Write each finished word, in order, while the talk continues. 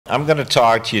I'm going to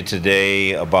talk to you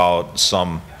today about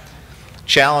some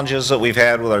challenges that we've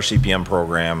had with our CPM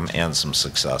program and some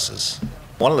successes.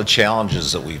 One of the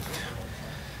challenges that we've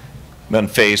been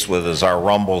faced with is our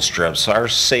rumble strips. Our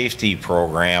safety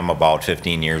program about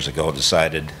 15 years ago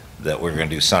decided that we were going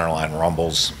to do centerline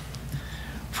rumbles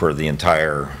for the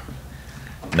entire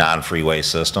non-freeway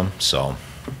system. So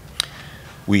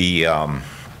we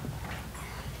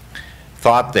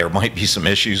thought there might be some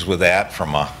issues with that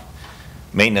from a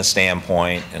maintenance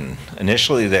standpoint, and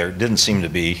initially there didn't seem to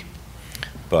be,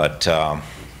 but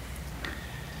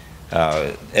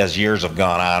as years have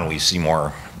gone on, we see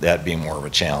that being more of a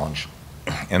challenge.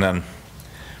 And then I'm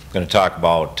going to talk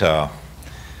about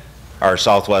our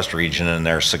Southwest region and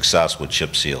their success with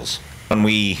chip seals. When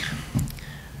we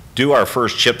do our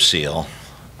first chip seal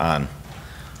on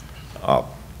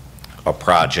a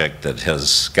project that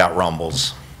has got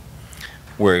rumbles,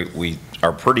 we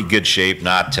are pretty good shape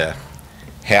not to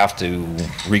have to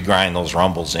regrind those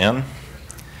rumbles in.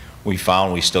 We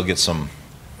found we still get some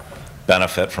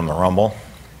benefit from the rumble.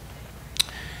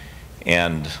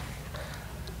 And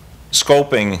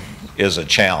scoping is a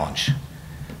challenge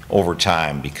over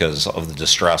time because of the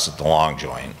distress at the long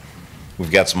joint.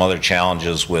 We've got some other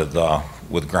challenges with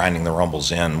grinding the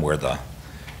rumbles in where the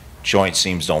joint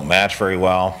seams don't match very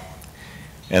well.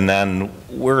 And then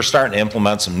we're starting to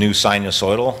implement some new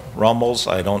sinusoidal rumbles.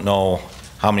 I don't know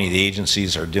how many of the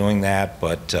agencies are doing that,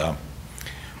 but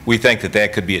we think that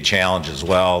that could be a challenge as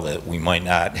well, that we might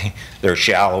not, they're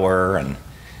shallower, and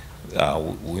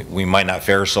we might not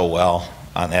fare so well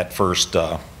on that first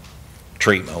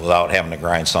treatment without having to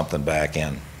grind something back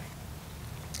in.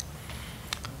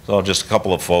 So just a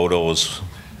couple of photos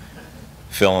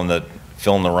filling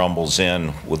the rumbles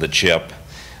in with a chip.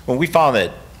 Well, we found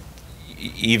that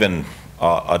even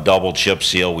a double chip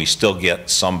seal, we still get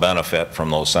some benefit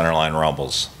from those centerline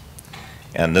rumbles.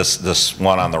 And this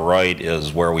one on the right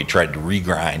is where we tried to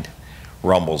regrind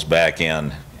rumbles back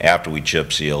in after we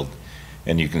chip sealed,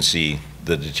 and you can see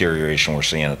the deterioration we're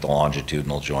seeing at the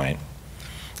longitudinal joint.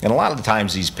 And a lot of the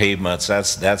times these pavements,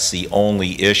 that's the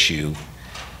only issue.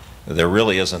 There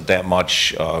really isn't that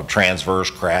much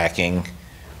transverse cracking,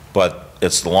 but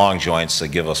it's the long joints that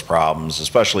give us problems,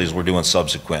 especially as we're doing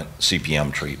subsequent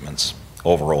CPM treatments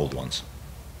over old ones.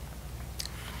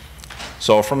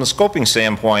 So from the scoping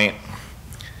standpoint,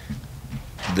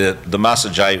 the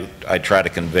message I try to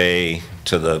convey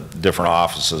to the different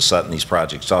offices setting these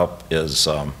projects up is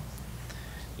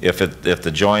if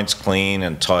the joint's clean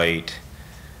and tight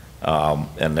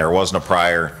and there wasn't a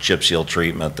prior chip seal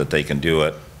treatment, that they can do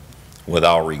it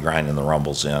without regrinding the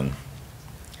rumbles in.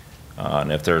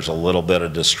 And if there's a little bit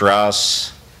of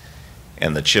distress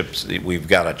and we've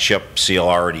got a chip seal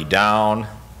already down,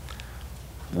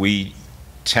 we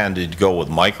tend to go with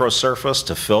microsurface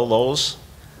to fill those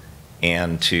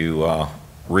and to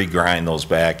regrind those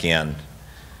back in.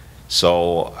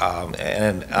 So,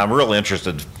 and I'm real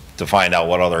interested to find out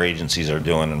what other agencies are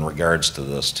doing in regards to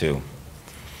this too.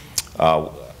 A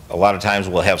lot of times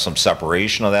we'll have some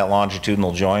separation of that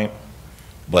longitudinal joint,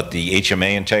 but the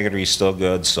HMA integrity is still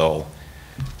good, so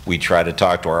we try to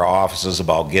talk to our offices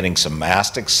about getting some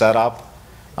mastic set up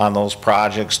on those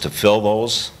projects to fill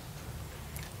those.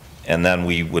 And then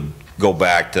we would go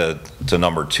back to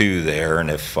number 2 there,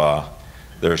 and if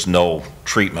there's no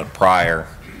treatment prior,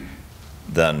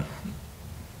 then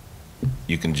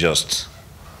you can just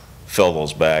fill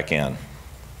those back in.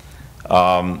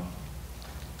 Some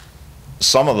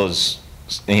of those,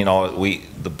 you know,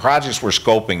 the projects we're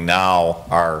scoping now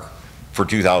are for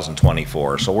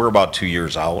 2024, so we're about 2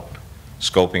 years out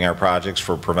scoping our projects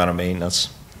for preventive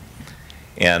maintenance.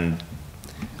 And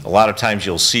a lot of times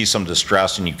you'll see some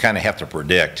distress and you kind of have to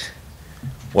predict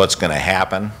what's going to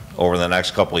happen over the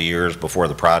next couple of years before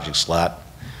the project's let.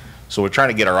 So we're trying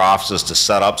to get our offices to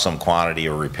set up some quantity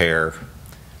of repair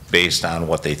based on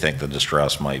what they think the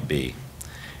distress might be.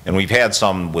 And we've had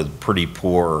some with pretty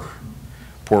poor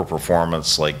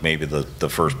performance, like maybe the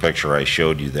first picture I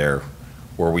showed you there,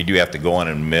 where we do have to go in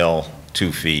and mill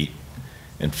 2 feet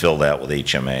and fill that with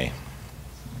HMA.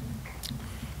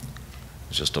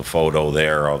 It's just a photo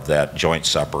there of that joint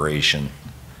separation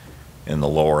in the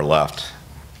lower left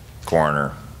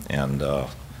corner, and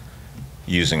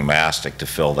using mastic to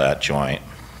fill that joint.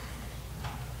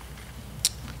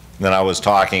 Then I was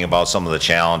talking about some of the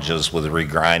challenges with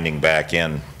regrinding back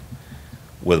in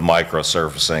with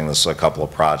microsurfacing. This is a couple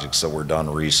of projects that were done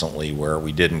recently where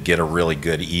we didn't get a really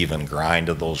good even grind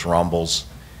of those rumbles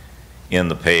in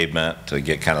the pavement to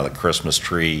get kind of the Christmas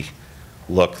tree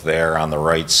look there on the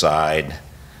right side.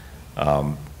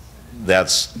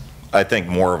 That's, I think,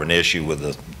 more of an issue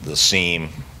with the seam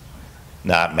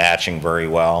not matching very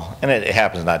well. And it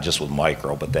happens not just with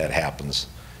micro, but that happens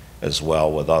as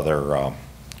well with other,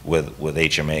 with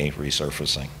HMA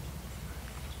resurfacing.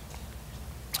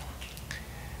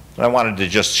 And I wanted to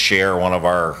just share one of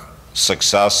our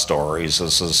success stories.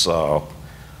 This is a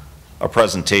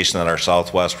presentation that our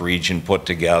Southwest region put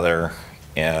together,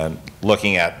 and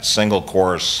looking at single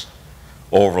course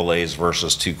overlays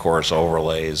versus 2-course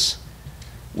overlays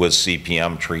with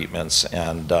CPM treatments,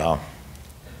 and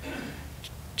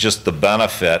just the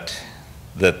benefit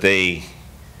that they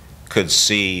could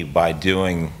see by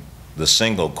doing the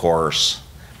single course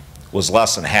was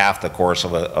less than half the course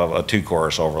of a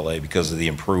 2-course overlay, because of the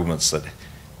improvements that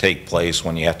take place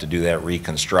when you have to do that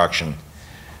reconstruction.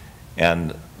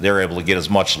 And they're able to get as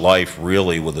much life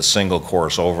really with a single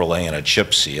course overlay and a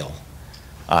chip seal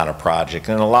on a project,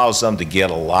 and it allows them to get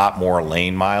a lot more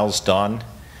lane miles done.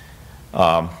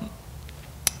 And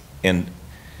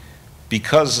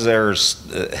because they're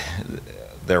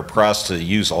pressed to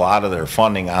use a lot of their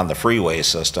funding on the freeway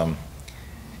system,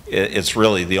 it's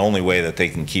really the only way that they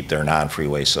can keep their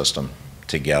non-freeway system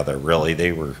together. Really,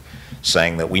 they were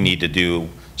saying that we need to do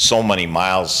so many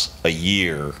miles a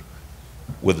year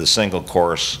with a single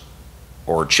course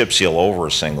or chip seal over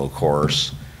a single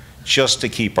course just to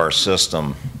keep our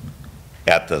system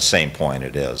at the same point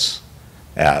it is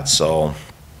at. So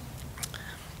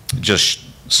just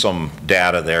some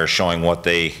data there showing what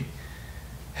they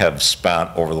have spent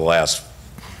over the last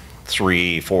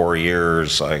 3-4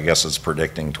 years. I guess it's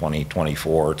predicting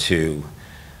 2024 too,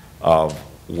 of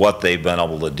what they've been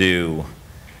able to do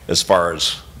as far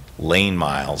as lane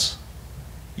miles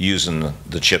using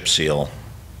the chip seal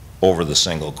over the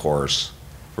single course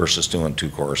versus doing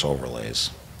 2-course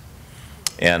overlays.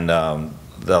 And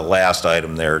the last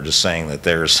item there, just saying that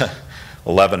there's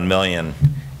 11 million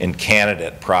in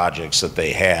candidate projects that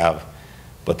they have,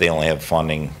 but they only have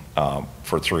funding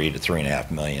for $3 to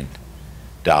 $3.5 million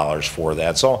for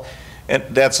that. So, and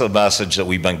that's a message that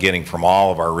we've been getting from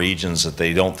all of our regions, that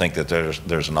they don't think that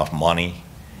there's enough money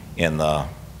in the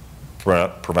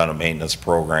preventive maintenance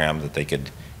program, that they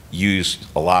could use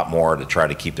a lot more to try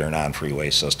to keep their non-freeway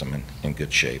system in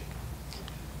good shape.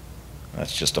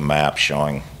 That's just a map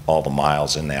showing all the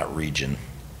miles in that region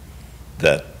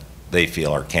that they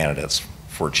feel are candidates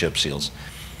for chip seals.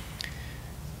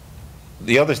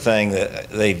 The other thing that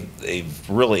they've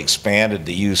really expanded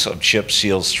the use of chip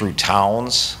seals through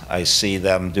towns. I see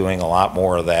them doing a lot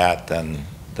more of that than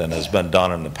has been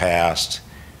done in the past.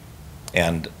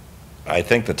 And I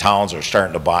think the towns are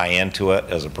starting to buy into it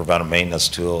as a preventive maintenance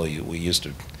tool. We used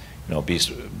to,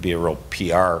 be a real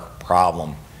PR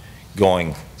problem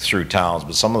going through towns,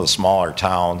 but some of the smaller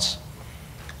towns,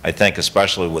 I think,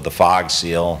 especially with the fog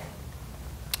seal,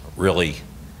 really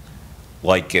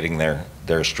like getting their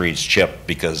streets chipped,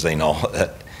 because they know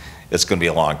that it's going to be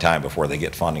a long time before they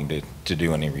get funding to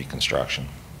do any reconstruction.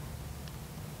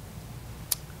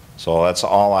 So that's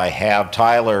all I have.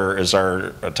 Tyler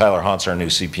Hunt's our new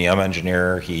CPM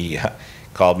engineer. He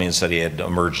called me and said he had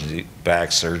emergency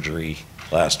back surgery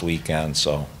last weekend,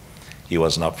 so he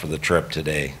wasn't up for the trip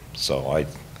today. So I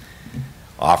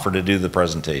offered to do the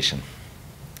presentation.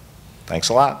 Thanks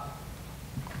a lot.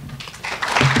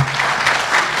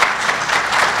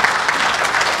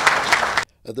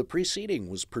 The preceding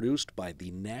was produced by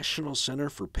the National Center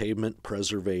for Pavement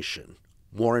Preservation.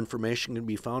 More information can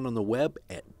be found on the web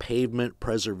at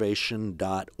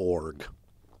pavementpreservation.org.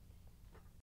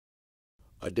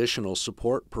 Additional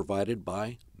support provided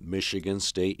by Michigan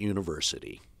State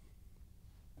University.